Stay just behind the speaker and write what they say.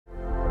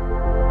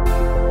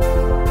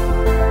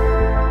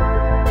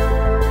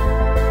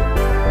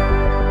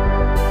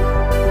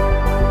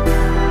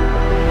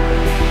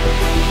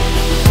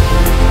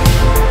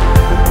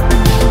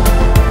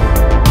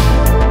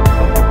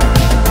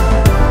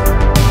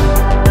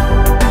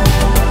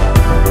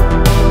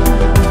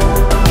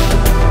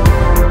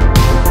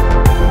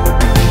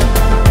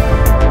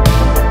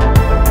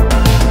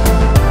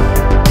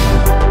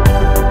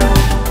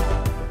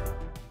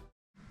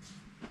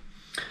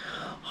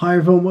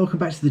everyone, welcome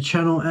back to the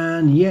channel.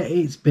 And yeah,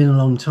 it's been a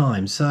long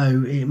time,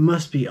 so it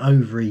must be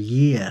over a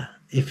year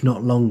if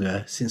not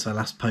longer since I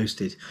last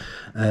posted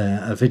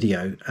a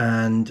video,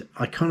 and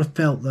I kind of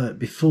felt that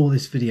before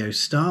this video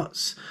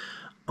starts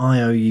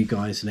I owe you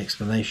guys an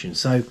explanation.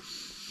 So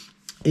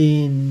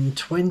in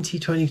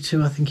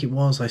 2022 I think it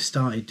was, I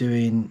started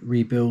doing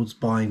rebuilds,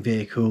 buying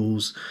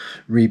vehicles,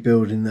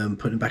 rebuilding them,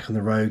 putting them back on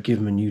the road,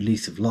 giving them a new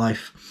lease of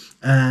life,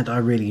 and I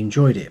really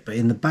enjoyed it. But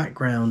in the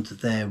background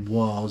there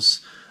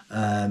was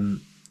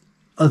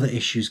other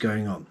issues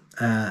going on,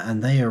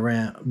 and they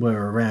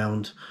were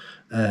around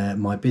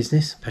my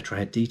business,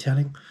 Petrolhead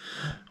Detailing.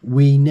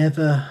 We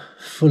never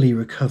fully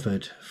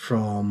recovered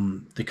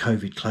from the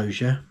COVID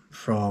closure,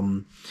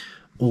 from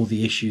all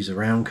the issues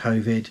around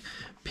COVID.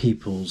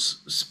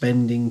 People's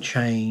spending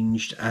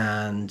changed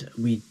and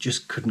we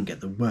just couldn't get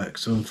the work.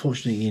 So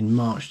unfortunately in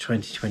March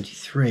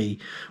 2023,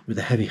 with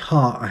a heavy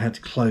heart, I had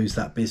to close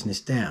that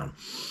business down.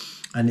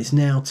 And it's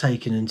now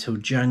taken until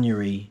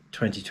January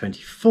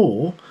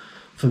 2024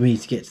 for me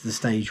to get to the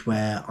stage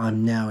where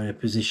I'm now in a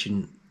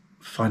position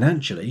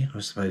financially, I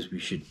suppose we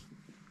should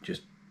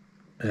just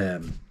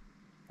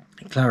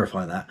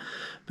clarify that,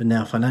 but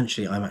now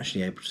financially I'm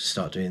actually able to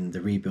start doing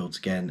the rebuilds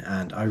again,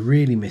 and I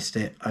really missed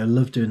it. I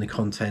love doing the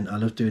content, I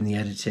love doing the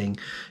editing.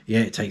 Yeah,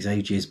 it takes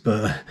ages,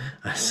 but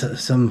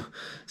some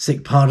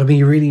sick part of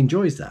me really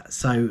enjoys that.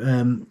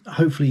 So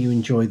hopefully you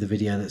enjoy the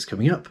video that's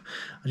coming up.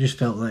 I just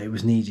felt that it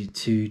was needed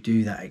to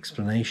do that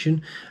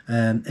explanation.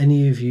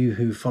 Any of you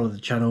who follow the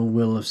channel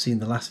will have seen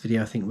the last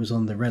video, I think it was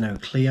on the Renault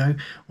Clio.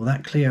 Well,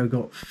 that Clio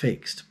got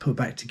fixed, put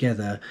back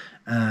together,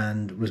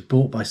 and was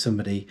bought by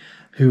somebody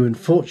who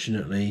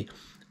unfortunately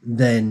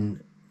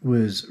then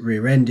was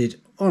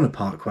rear-ended on a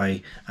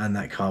parkway, and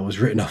that car was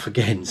written off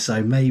again.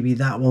 So maybe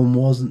that one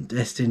wasn't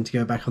destined to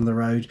go back on the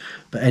road.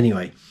 But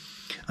anyway,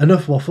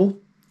 enough waffle.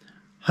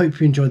 Hope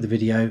you enjoyed the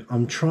video.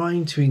 I'm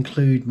trying to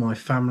include my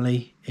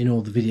family in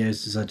all the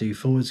videos as I do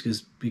forwards,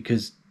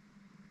 because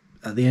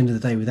at the end of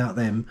the day, without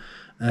them,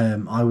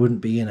 I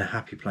wouldn't be in a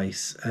happy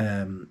place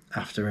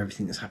after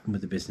everything that's happened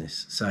with the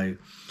business. So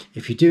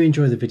if you do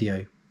enjoy the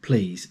video,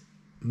 please,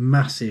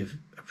 massive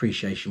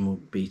appreciation will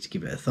be to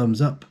give it a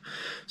thumbs up,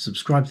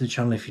 subscribe to the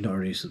channel if you're not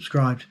already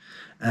subscribed,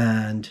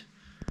 and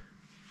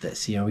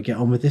let's see how we get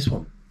on with this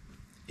one.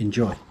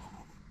 Enjoy.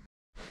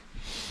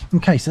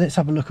 Okay, so let's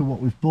have a look at what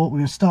we've bought. We're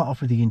going to start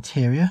off with the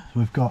interior.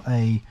 We've got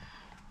a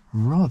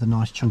rather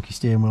nice chunky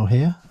steering wheel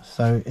here.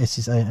 So this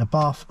is a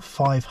Abarth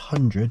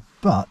 500,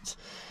 but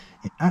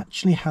it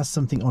actually has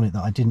something on it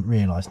that I didn't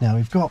realise. Now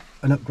we've got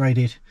an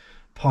upgraded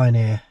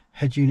Pioneer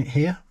head unit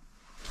here,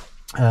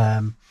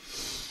 air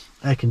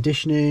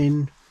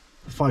conditioning,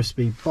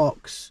 5-speed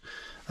box,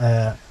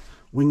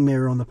 wing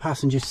mirror on the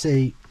passenger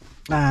seat,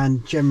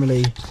 and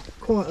generally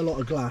quite a lot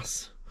of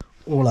glass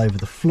all over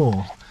the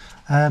floor.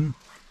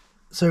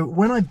 So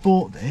when I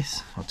bought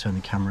this, I'll turn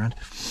the camera around.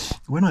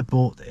 When I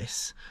bought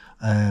this,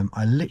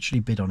 I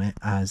literally bid on it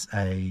as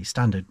a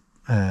standard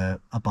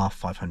Abarth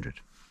 500.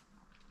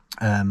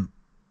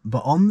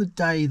 But on the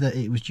day that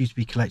it was due to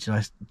be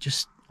collected,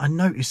 I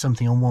noticed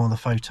something on one of the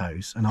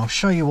photos, and I'll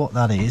show you what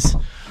that is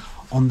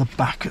on the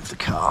back of the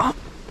car.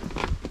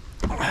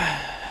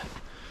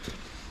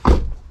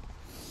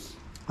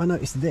 I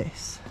noticed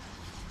this.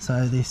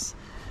 So this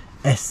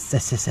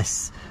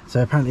SSS.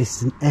 So apparently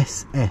it's an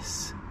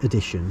SS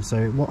edition.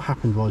 So what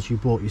happened was you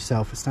bought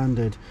yourself a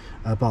standard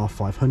Abarth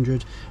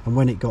 500, and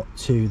when it got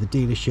to the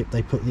dealership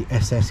they put the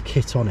SS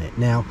kit on it.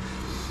 Now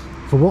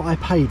for what I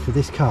paid for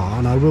this car,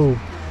 and I will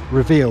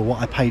reveal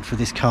what I paid for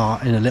this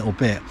car in a little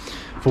bit,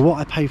 for what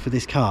I paid for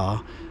this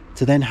car,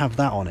 to then have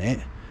that on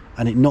it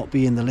and it not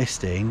be in the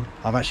listing,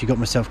 I've actually got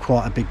myself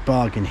quite a big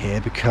bargain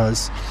here,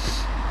 because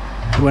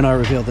when I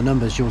reveal the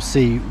numbers you'll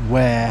see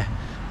where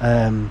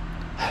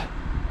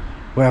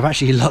I've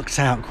actually lucked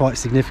out quite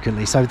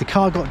significantly. So the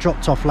car got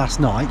dropped off last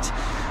night.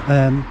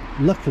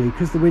 Luckily,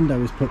 because the window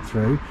was put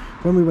through,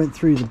 when we went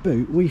through the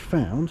boot we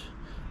found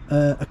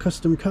a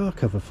custom car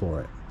cover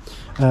for it.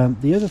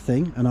 The other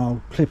thing, and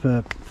I'll clip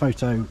a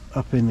photo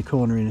up in the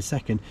corner in a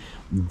second,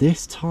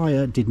 this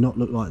tyre did not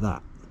look like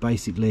that.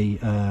 Basically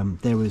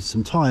there was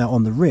some tyre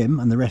on the rim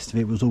and the rest of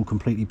it was all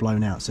completely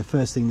blown out. So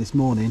first thing this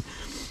morning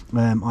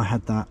I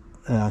had that,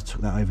 I took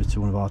that over to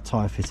one of our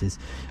tyre fitters,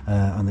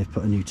 and they've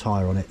put a new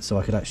tyre on it, so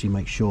I could actually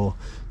make sure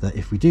that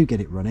if we do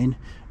get it running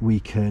we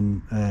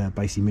can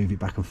basically move it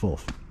back and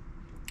forth.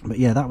 But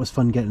yeah, that was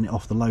fun getting it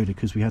off the loader,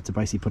 because we had to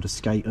basically put a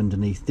skate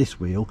underneath this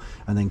wheel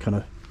and then kind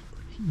of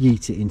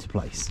yeet it into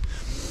place.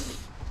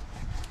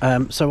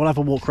 So we'll have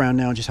a walk around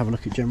now and just have a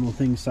look at general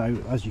things.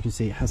 So as you can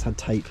see, it has had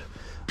tape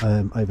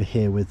over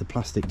here with the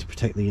plastic to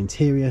protect the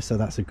interior, so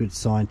that's a good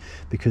sign,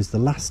 because the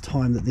last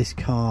time that this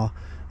car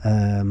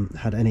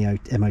had any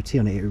MOT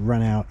on it, it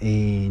ran out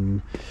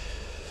in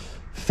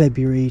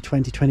February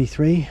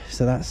 2023,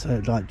 so that's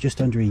like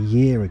just under a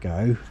year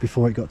ago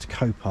before it got to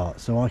Copart.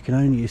 So I can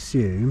only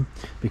assume,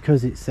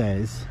 because it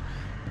says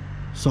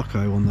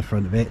Socco on the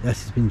front of it,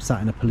 this has been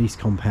sat in a police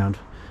compound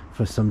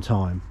for some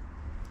time.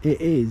 It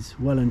is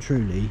well and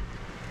truly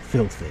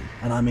filthy,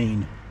 and I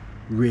mean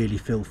really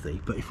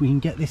filthy. But if we can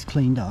get this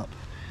cleaned up,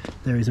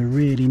 there is a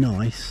really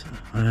nice,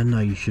 I know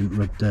you shouldn't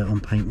rub dirt on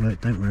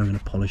paintwork, don't worry, I'm going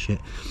to polish it.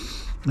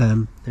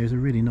 There's a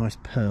really nice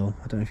pearl,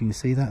 I don't know if you can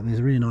see that, there's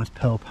a really nice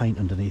pearl paint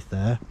underneath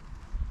there.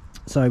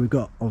 So we've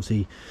got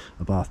obviously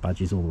Abarth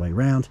badges all the way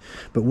around,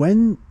 but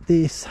when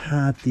this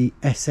had the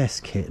SS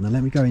kit, and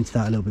let me go into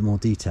that a little bit more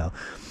detail,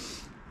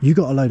 you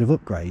got a load of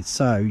upgrades.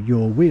 So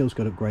your wheels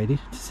got upgraded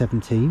to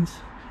 17s,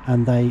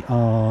 and they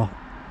are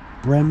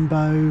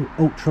Brembo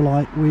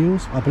ultralight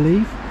wheels, I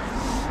believe.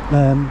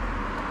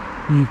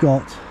 You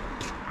got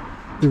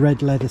the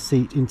red leather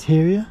seat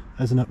interior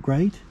as an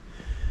upgrade.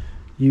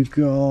 You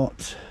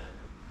got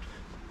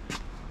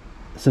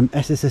some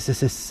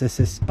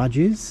SSSSSS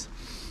badges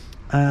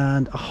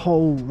and a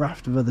whole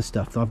raft of other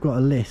stuff. I've got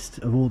a list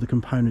of all the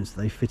components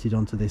that they fitted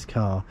onto this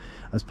car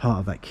as part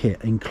of that kit,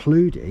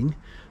 including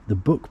the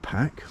book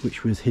pack,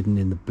 which was hidden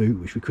in the boot,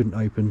 which we couldn't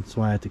open,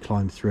 so I had to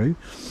climb through.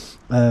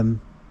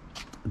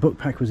 The book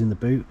pack was in the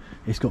boot.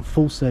 It's got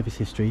full service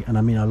history, and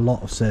I mean a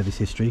lot of service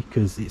history,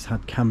 because it's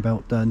had cam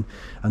belt done,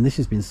 and this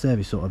has been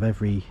serviced sort of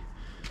every,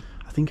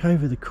 I think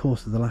over the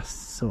course of the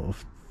last sort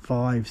of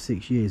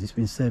 5-6 years, it's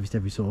been serviced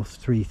every sort of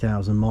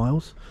 3,000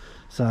 miles.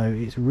 So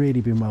it's really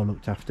been well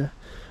looked after.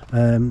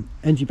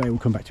 Engine bay we'll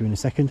come back to in a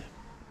second.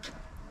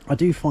 I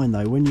do find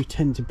though, when you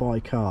tend to buy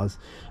cars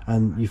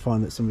and you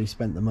find that somebody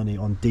spent the money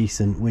on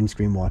decent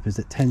windscreen wipers,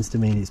 it tends to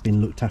mean it's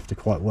been looked after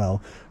quite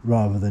well,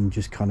 rather than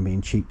just kind of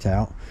being cheaped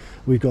out.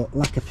 We've got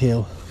lacquer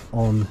peel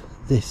on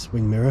this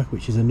wing mirror,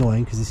 which is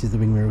annoying because this is the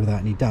wing mirror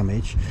without any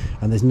damage,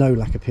 and there's no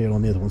lacquer peel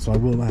on the other one, so I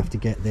will have to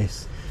get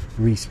this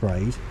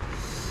resprayed.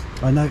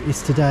 I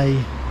noticed today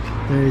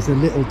there is a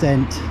little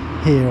dent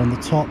here on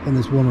the top, and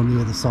there's one on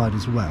the other side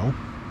as well,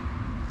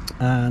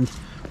 and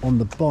on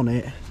the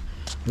bonnet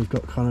we've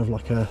got kind of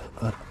like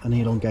an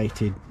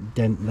elongated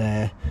dent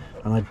there,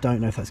 and I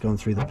don't know if that's gone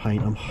through the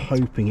paint. I'm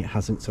hoping it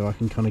hasn't, so I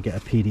can kind of get a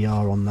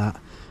PDR on that.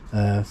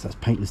 So that's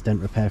paintless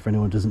dent repair for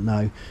anyone who doesn't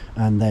know,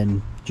 and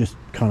then just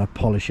kind of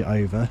polish it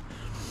over.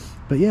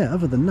 But yeah,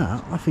 other than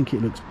that, I think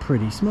it looks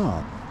pretty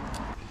smart.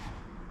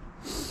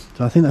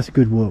 So I think that's a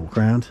good walk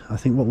round. I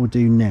think what we'll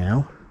do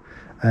now,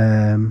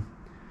 going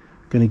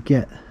to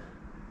get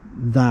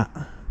that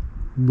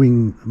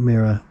wing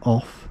mirror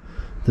off,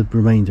 the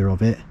remainder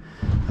of it,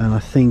 and I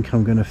think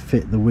I'm going to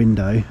fit the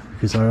window,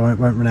 because I won't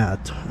run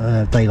out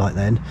of daylight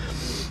then.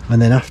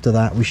 And then after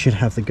that we should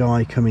have the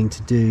guy coming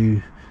to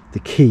do the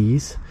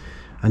keys,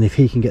 and if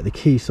he can get the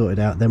key sorted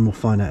out, then we'll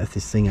find out if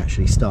this thing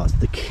actually starts.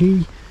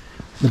 The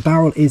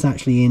barrel is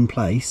actually in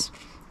place,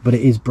 but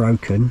it is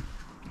broken.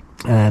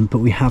 But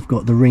we have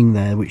got the ring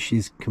there, which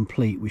is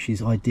complete, which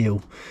is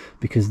ideal,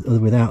 because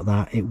without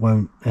that it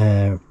won't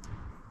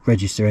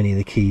register any of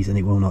the keys and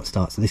it will not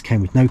start. So this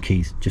came with no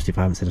keys, just if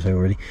I haven't said so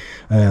already.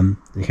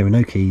 It came with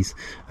no keys,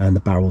 and the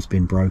barrel's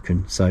been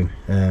broken. So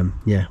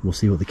yeah, we'll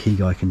see what the key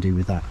guy can do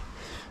with that,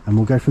 and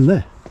we'll go from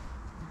there.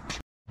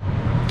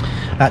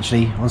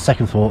 Actually, on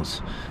second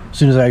thoughts, as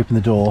soon as I open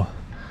the door,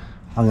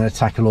 I'm going to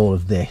tackle all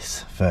of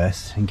this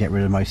first and get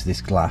rid of most of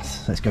this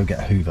glass. Let's go get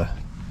a hoover.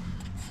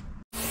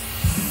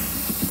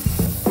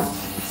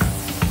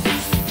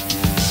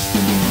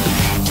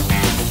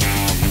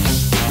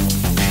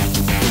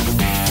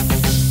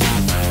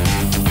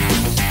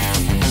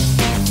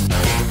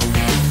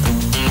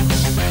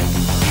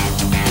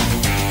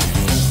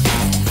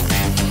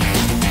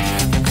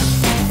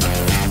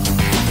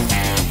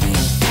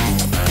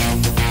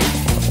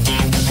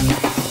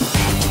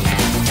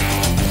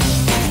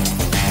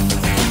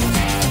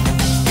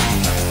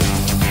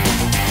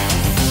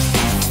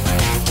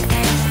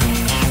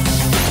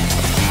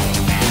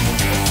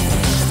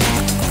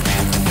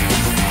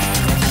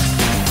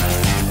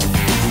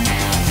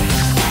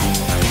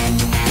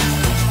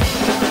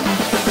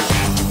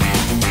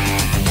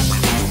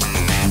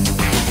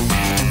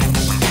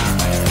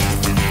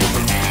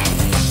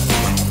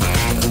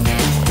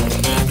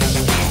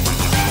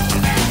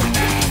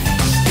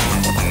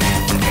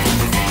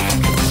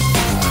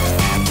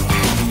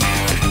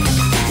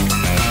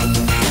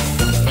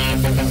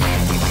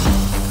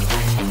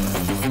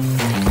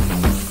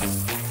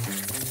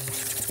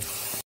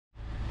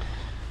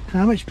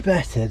 How much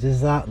better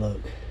does that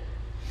look?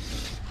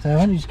 So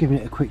I've only just given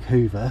it a quick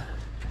hoover,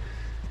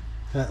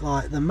 but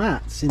like the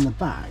mats in the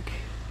back,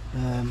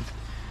 I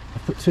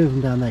put two of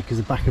them down there because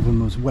the back of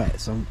them was wet,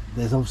 so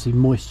there's obviously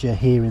moisture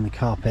here in the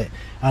carpet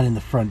and in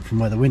the front from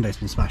where the window's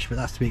been smashed, but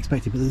that's to be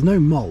expected. But there's no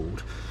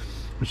mould,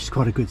 which is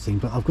quite a good thing.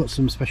 But I've got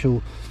some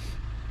special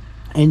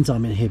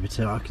enzyme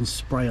inhibitor I can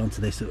spray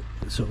onto this that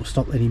sort of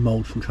stop any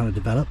mould from trying to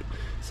develop.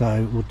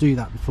 So we'll do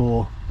that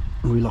before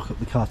we lock up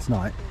the car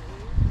tonight.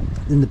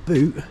 In the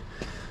boot,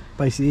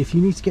 basically, if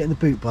you need to get in the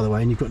boot, by the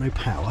way, and you've got no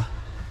power,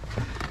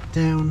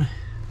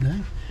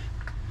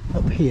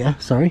 up here,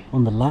 sorry,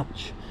 on the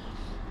latch,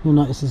 you'll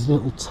notice there's a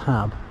little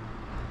tab.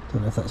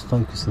 Don't know if that's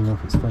focusing or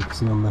if it's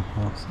focusing on the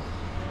house.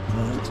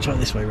 Let's try it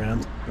this way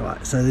around.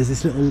 Right, so there's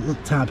this little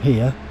tab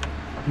here.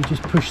 You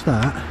just push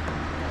that,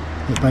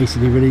 it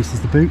basically releases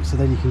the boot, so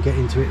then you can get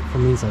into it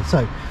from the inside.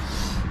 So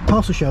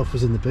parcel shelf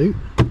was in the boot,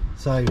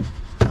 so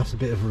that's a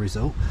bit of a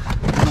result.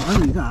 Not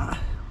only that,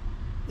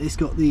 it's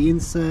got the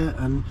insert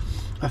and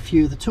a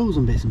few of the tools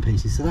and bits and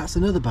pieces, so that's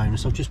another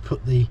bonus. I've just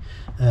put the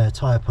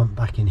tyre pump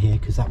back in here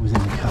because that was in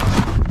the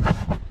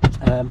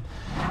car.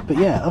 But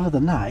yeah, other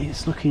than that,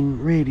 it's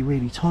looking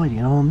really tidy.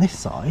 And on this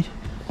side,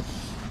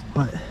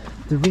 but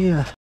the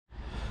rear,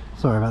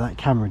 sorry about that,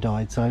 camera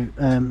died, so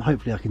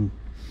hopefully I can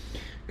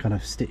kind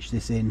of stitch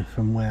this in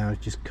from where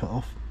I've just cut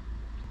off.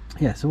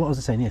 Yeah, so what was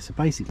I saying? Yeah, so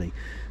basically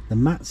the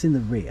mats in the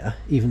rear,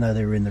 even though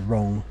they were in the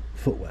wrong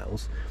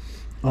footwells,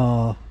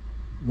 are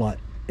like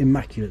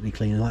immaculately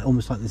clean, like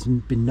almost like there's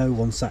been no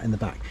one sat in the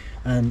back,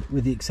 and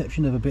with the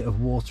exception of a bit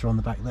of water on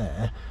the back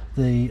there,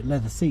 the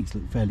leather seats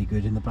look fairly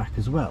good in the back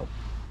as well.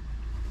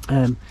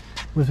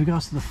 With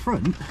regards to the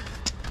front,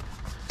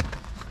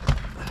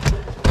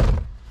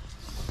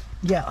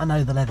 yeah, I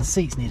know the leather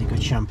seats need a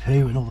good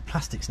shampoo and all the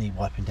plastics need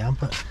wiping down,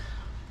 but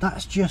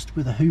that's just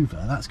with a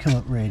hoover. That's come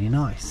up really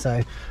nice.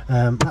 So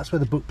that's where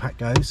the book pack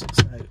goes,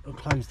 so I'll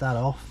close that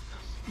off.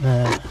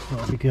 What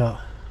have we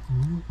got?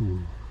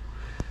 Ooh,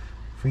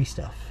 free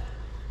stuff.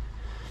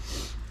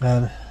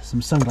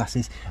 Some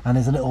sunglasses, and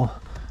there's a little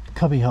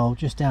cubby hole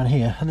just down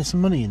here, and there's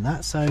some money in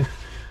that, so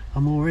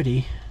I'm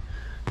already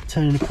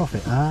turning a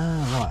profit.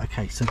 Ah, right,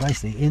 okay, so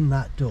basically in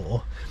that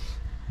door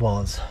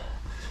was,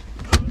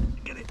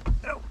 get it,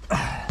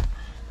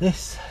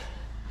 this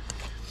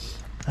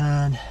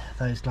and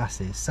those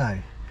glasses. So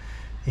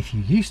if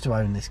you used to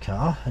own this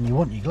car and you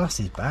want your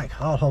glasses back,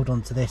 I'll hold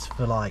on to this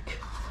for like,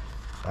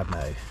 I don't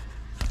know,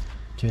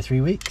 2 or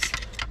 3 weeks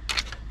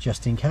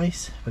just in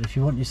case. But if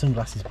you want your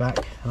sunglasses back,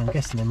 and I'm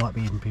guessing there might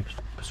be even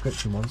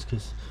prescription ones,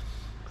 because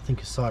I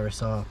think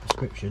Osiris are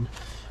prescription,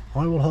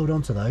 I will hold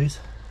on to those.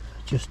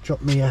 Just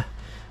drop me a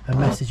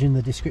message in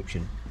the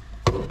description.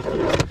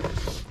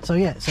 So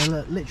yeah, so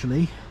look,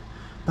 literally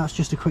that's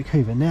just a quick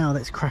hoover. Now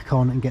let's crack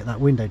on and get that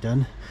window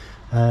done,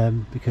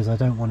 because I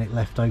don't want it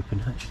left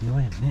open. Actually,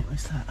 wait a minute,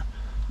 what's that?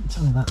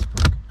 Tell me that's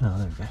broken. Oh,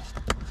 there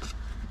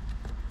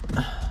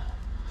we go.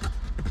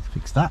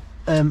 Fix that.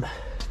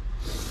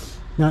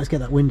 Now let's get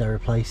that window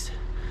replaced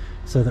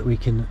so that we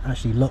can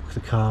actually lock the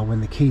car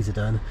when the keys are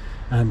done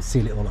and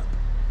seal it all up.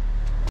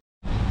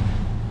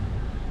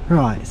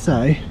 Right,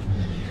 so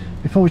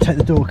before we take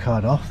the door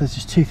card off, there's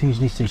just 2 things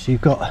you need to do. So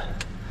you've got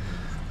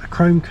a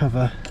chrome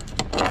cover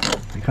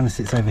that kind of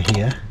sits over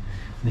here,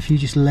 and if you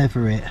just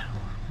lever it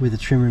with a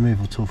trim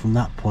removal tool from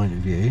that point of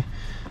view,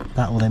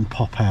 that will then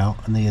pop out,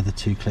 and the other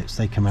 2 clips,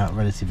 they come out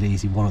relatively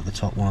easy, one at the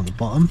top, one at the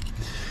bottom.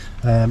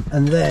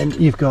 And then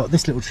you've got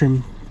this little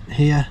trim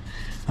here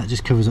that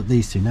just covers up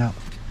these 2. Now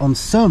on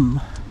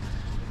some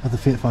of the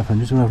Fiat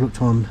 500s, when I've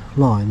looked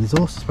online, there's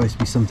also supposed to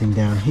be something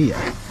down here,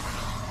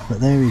 but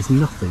there is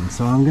nothing.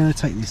 So I'm going to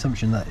take the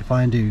assumption that if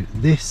I undo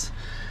this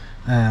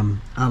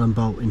Allen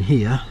bolt in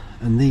here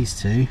and these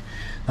 2,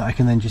 that I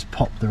can then just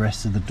pop the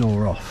rest of the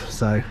door off.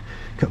 So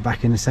cut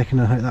back in a second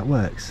and I hope that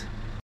works.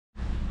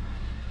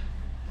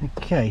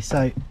 Okay,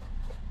 so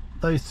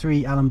those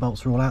 3 Allen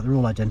bolts are all out, they're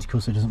all identical,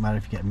 so it doesn't matter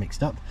if you get them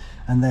mixed up.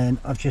 And then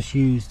I've just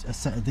used a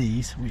set of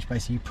these, which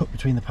basically you put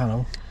between the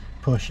panel,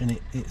 push, and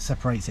it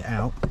separates it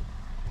out.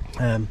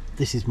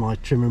 This is my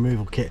trim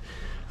removal kit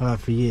I've had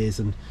for years,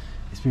 and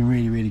it's been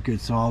really good,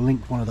 so I'll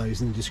link one of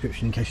those in the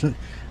description in case you look.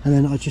 And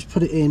then I just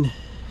put it in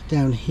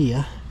down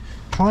here.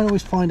 Try and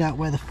always find out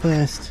where the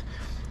first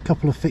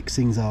couple of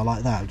fixings are,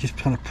 like that. Just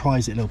kind of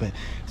prise it a little bit.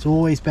 It's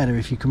always better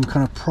if you can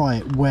kind of pry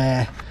it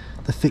where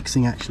the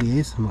fixing actually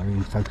is. I'm not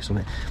really focused on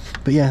it,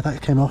 but yeah,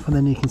 that came off, and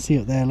then you can see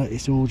it there, look,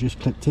 it's all just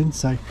clipped in.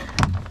 So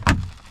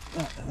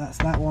that's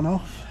that one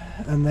off.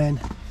 And then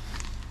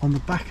on the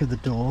back of the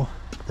door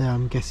there,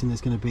 I'm guessing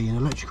there's going to be an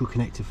electrical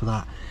connector for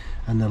that,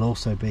 and there'll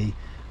also be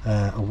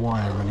a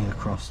wire running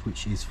across,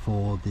 which is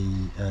for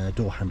the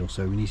door handle,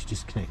 so we need to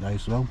just connect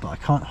those as well. But I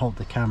can't hold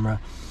the camera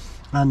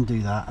and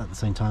do that at the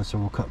same time, so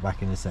we'll cut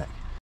back in a sec.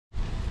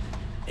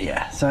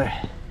 Yeah, so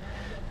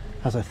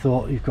as I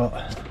thought, you've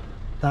got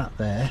that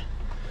there,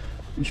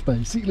 which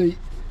basically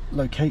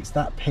locates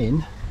that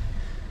pin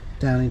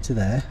down into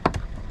there.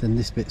 Then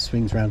this bit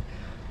swings around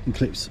and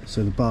clips,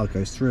 so the bar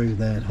goes through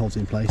there and holds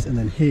it in place. And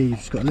then here you've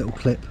just got a little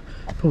clip,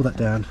 pull that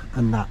down,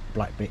 and that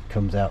black bit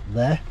comes out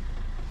there.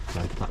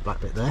 No, that black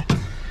bit there.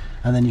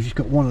 And then you've just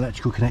got one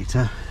electrical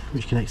connector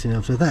which connects in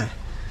onto there.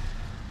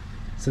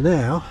 So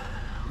now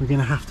we're going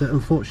to have to,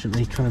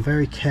 unfortunately, kind of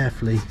very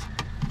carefully,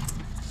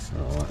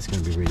 oh, that's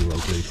going to be really well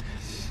glued.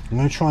 I'm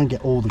going to try and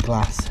get all the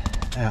glass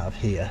out of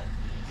here,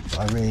 but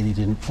I really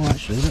didn't. Oh,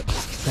 actually, look,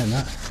 then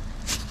that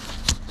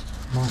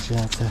might be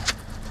able to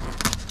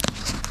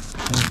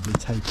carefully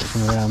tape it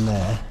from around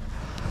there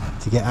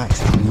to get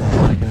access in there.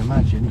 I can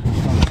imagine.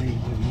 I'm trying to see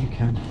whether you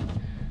can.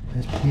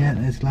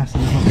 There's glass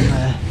in the bottom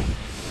there,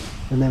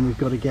 and then we've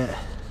got to get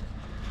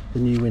the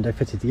new window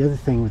fitted. The other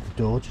thing with the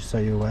door, just so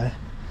you're aware,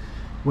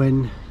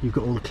 when you've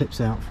got all the clips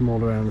out from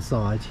all around the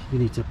side, you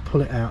need to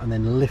pull it out and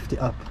then lift it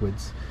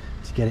upwards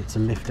to get it to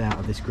lift out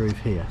of this groove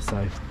here.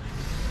 So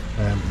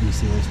you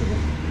see those little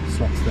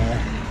slots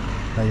there,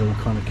 they all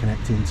kind of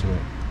connect into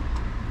it.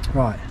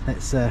 Right,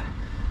 let's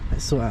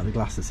sort out the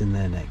glass that's in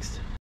there next.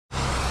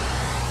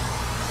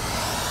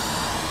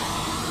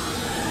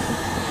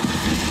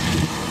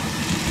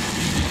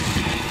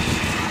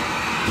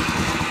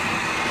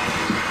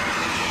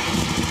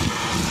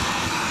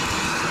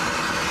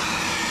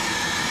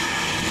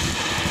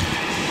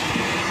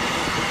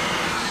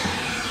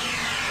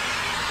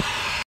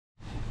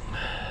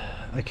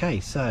 Okay,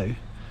 so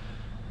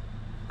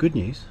good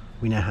news,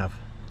 we now have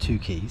 2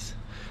 keys.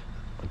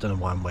 I don't know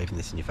why I'm waving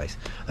this in your face.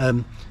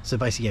 So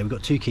basically, yeah, we've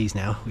got 2 keys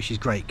now, which is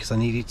great because I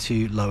needed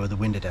to lower the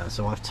window down.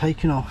 So I've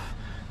taken off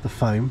the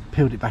foam,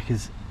 peeled it back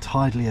as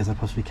tidily as I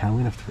possibly can. We're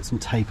gonna have to put some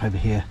tape over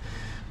here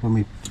when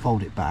we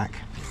fold it back.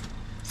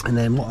 And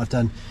then what I've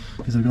done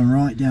is I've gone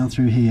right down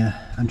through here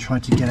and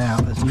tried to get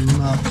out as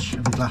much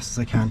of the glass as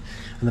I can.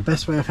 And the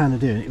best way I found of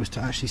doing it was to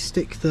actually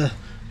stick the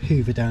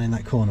hoover down in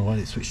that corner while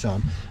it's switched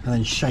on and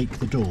then shake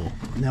the door.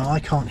 Now I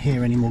can't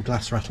hear any more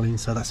glass rattling,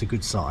 so that's a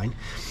good sign.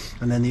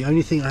 And then the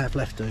only thing I have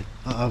left to,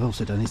 I've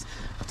also done is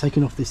I've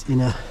taken off this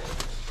inner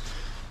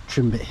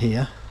trim bit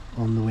here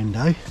on the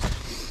window,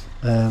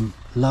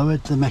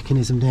 lowered the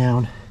mechanism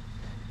down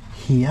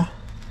here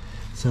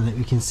so that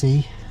we can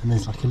see, and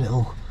there's like a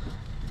little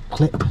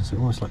clip, so it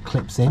almost like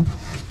clips in,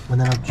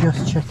 and then I'm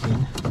just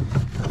checking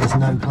that there's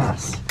no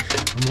glass.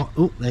 And what,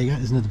 oh, there you go,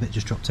 there's another bit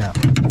just dropped out.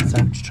 So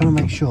I'm just trying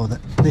to make sure that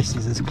this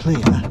is as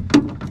clear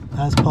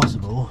as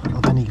possible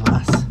of any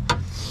glass.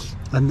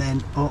 And then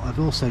what I've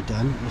also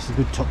done, which is a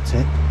good top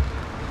tip,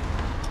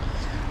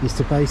 is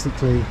to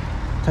basically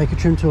take a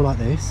trim tool like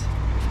this,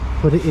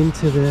 put it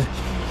into the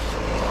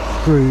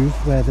groove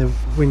where the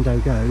window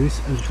goes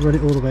and just run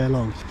it all the way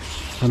along.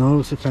 And I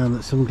also found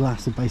that some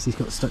glass had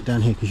basically got stuck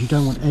down here, because you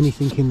don't want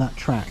anything in that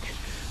track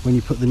when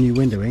you put the new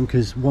window in,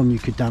 because one, you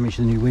could damage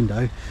the new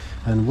window,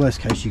 and worst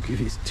case,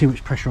 if it's too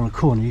much pressure on a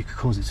corner, you could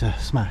cause it to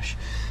smash.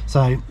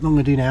 So what I'm going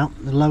to do now,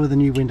 lower the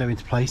new window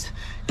into place,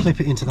 clip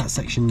it into that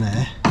section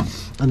there,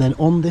 and then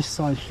on this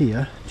side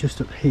here,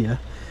 just up here,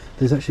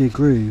 there's actually a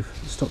groove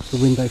that stops the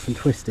window from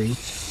twisting,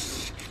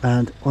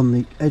 and on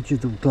the edge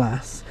of the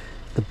glass,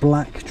 the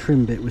black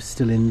trim bit was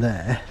still in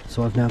there,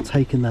 so I've now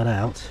taken that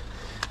out,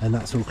 and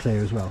that's all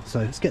clear as well. So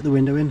let's get the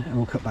window in and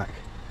we'll cut back.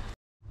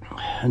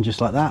 And just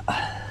like that,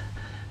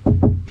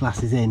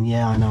 glass is in.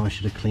 Yeah, I know I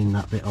should have cleaned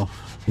that bit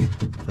off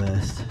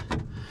first. I'll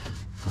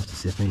have to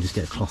see if I can just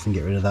get a cloth and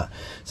get rid of that.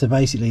 So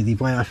basically the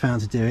way I found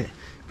to do it,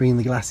 bringing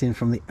the glass in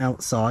from the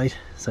outside,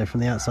 so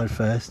from the outside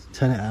first,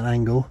 turn it at an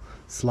angle,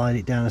 slide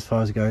it down as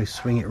far as it goes,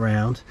 swing it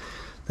round,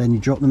 then you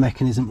drop the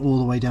mechanism all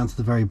the way down to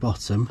the very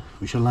bottom,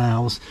 which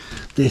allows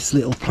this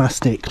little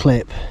plastic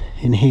clip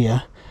in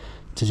here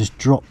to just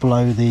drop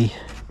below the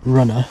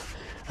runner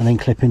and then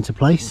clip into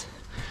place.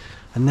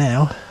 And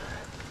now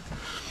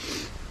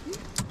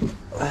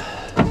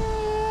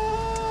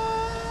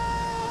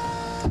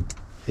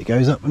it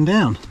goes up and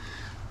down.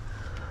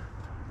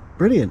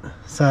 Brilliant.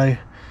 So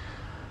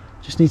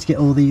just need to get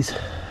all these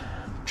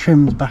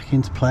trims back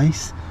into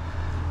place,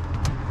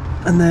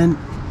 and then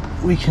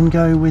we can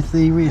go with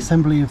the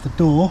reassembly of the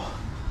door,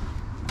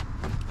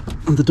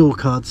 and the door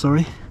card,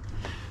 sorry.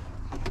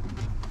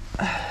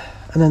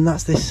 And then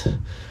that's this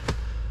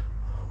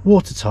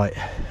watertight,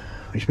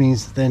 which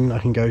means then I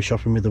can go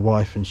shopping with the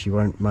wife and she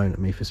won't moan at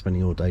me for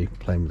spending all day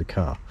playing with the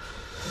car.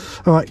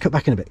 Alright, cut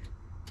back in a bit.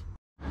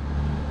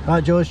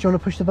 Alright George, do you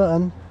want to push the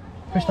button?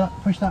 Push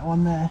that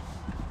one there.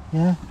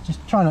 Yeah,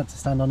 just try not to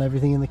stand on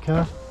everything in the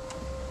car.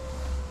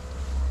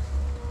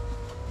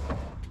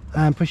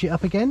 And push it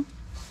up again.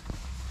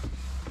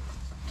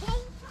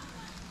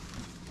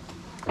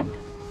 Do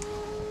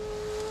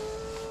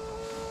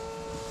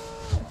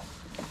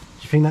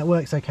you think that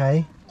works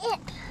okay? Yeah.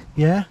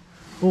 Yeah?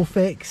 All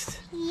fixed?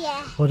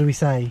 Yeah. What do we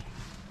say?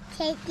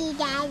 Thank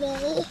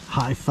Daddy.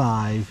 High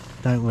five,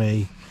 don't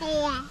we?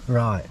 Yeah.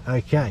 Right,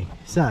 okay,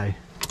 so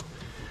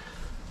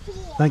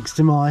thanks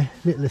to my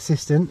little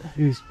assistant,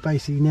 who's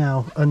basically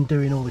now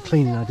undoing all the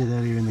cleaning I did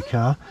earlier in the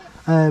car.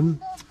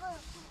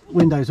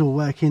 Windows all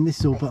working, this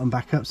is all buttoned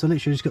back up, so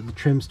literally just got the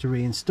trims to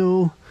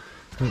reinstall,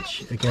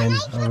 which again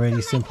are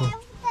really simple.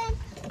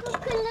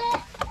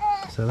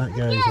 So that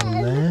goes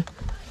on there,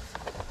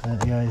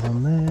 that goes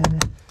on there,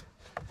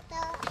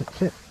 clip,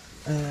 clip,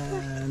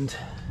 and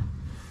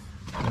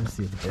there's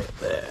the other bit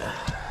there,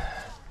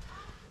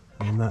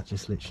 and that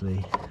just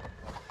literally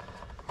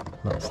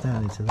locks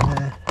down into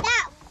there.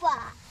 That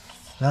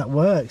works. That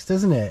works,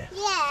 doesn't it?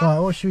 Yeah. Right,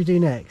 what should we do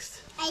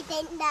next? I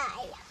don't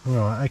know.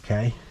 Right,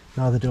 okay,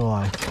 neither do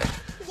I.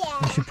 Yeah.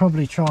 We should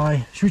probably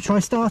try, should we try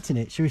starting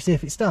it? Should we see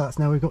if it starts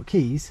now we've got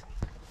keys?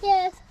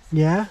 Yes.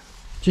 Yeah?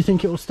 Do you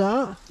think it will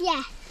start?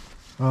 Yeah.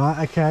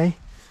 Alright, okay.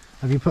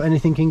 Have you put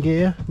anything in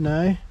gear?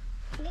 No?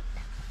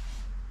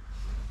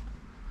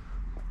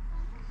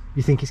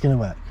 You think it's going to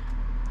work?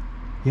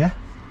 Yeah?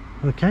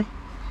 Okay.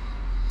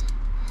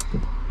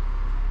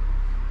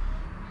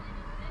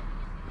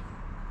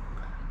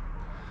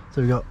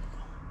 So we've got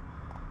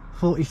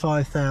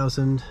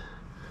 45,000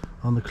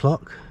 on the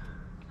clock.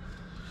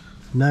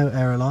 No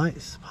error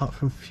lights apart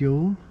from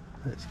fuel.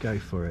 Let's go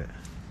for it.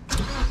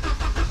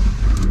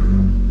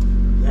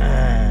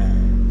 Yes.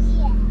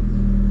 Yeah.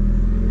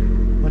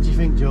 What do you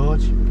think,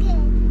 George?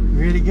 Good.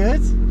 Really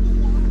good?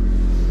 Yeah.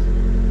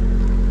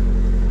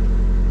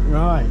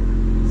 Right.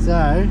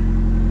 So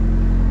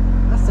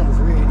that sounds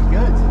really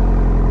good.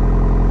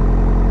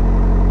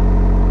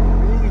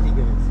 Really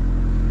good.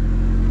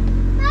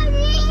 Oh, do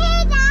you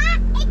hear that?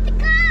 It's the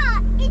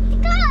car. It's the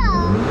car.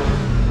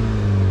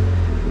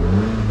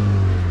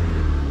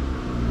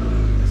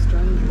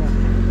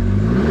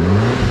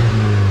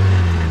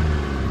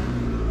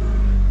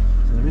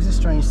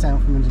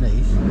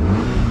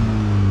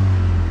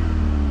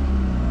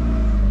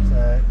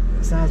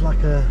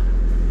 like a...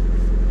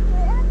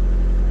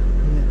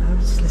 Yeah,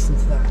 just listen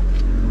to that.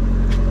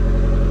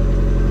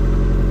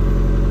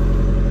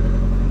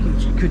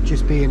 It could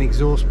just be an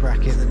exhaust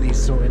bracket that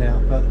needs sorting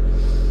out, but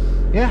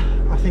yeah,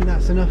 I think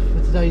that's enough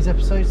for today's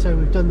episode. So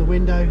we've done the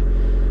window.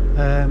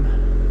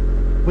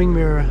 Wing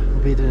mirror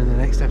will be done in the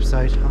next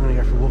episode. I'm going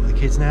to go for a walk with the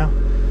kids now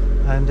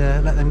and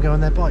let them go on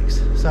their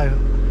bikes. So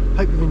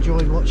hope you've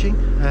enjoyed watching.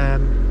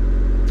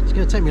 It's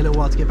going to take me a little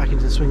while to get back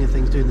into the swing of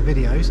things doing the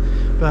videos,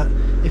 but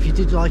if you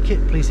did like it,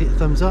 please hit the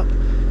thumbs up.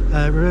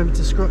 Remember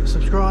to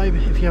subscribe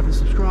if you haven't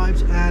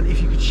subscribed, and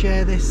if you could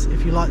share this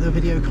if you like the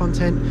video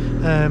content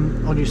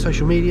on your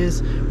social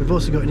medias. We've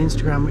also got an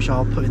Instagram which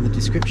I'll put in the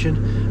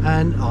description,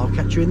 and I'll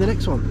catch you in the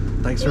next one.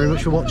 Thanks very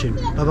much for watching.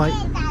 Bye bye.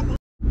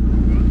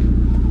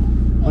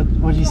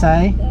 What did you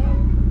say?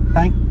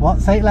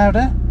 What? Say it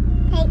louder.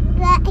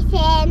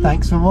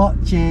 Thanks for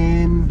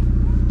watching.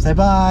 Say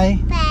bye.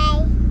 Bye.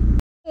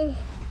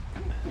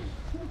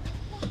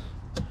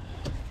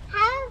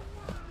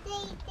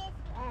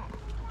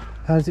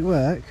 How does it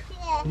work?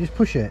 Yeah. You just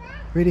push it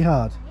really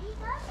hard.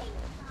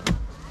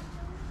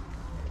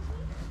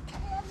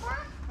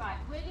 Right,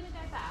 we're going to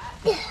go back.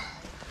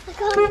 I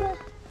can't.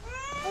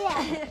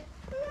 Yeah.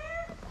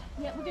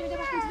 Yeah, we're going to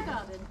go back into the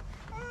garden.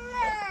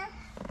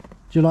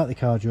 Do you like the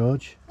car,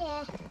 George?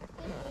 Yeah.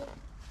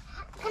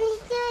 Can you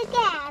do it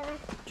again?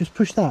 Just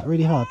push that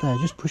really hard there.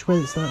 Just push where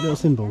it's that little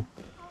symbol.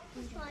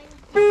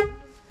 Can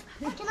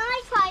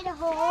I try the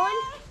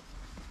horn?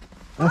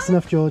 That's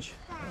enough, George.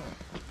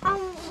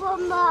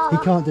 One more. He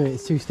can't do it,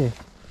 it's too stiff.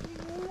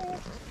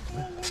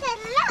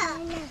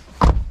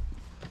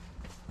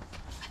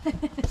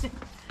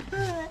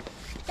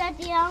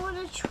 Daddy, I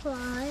want to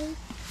try.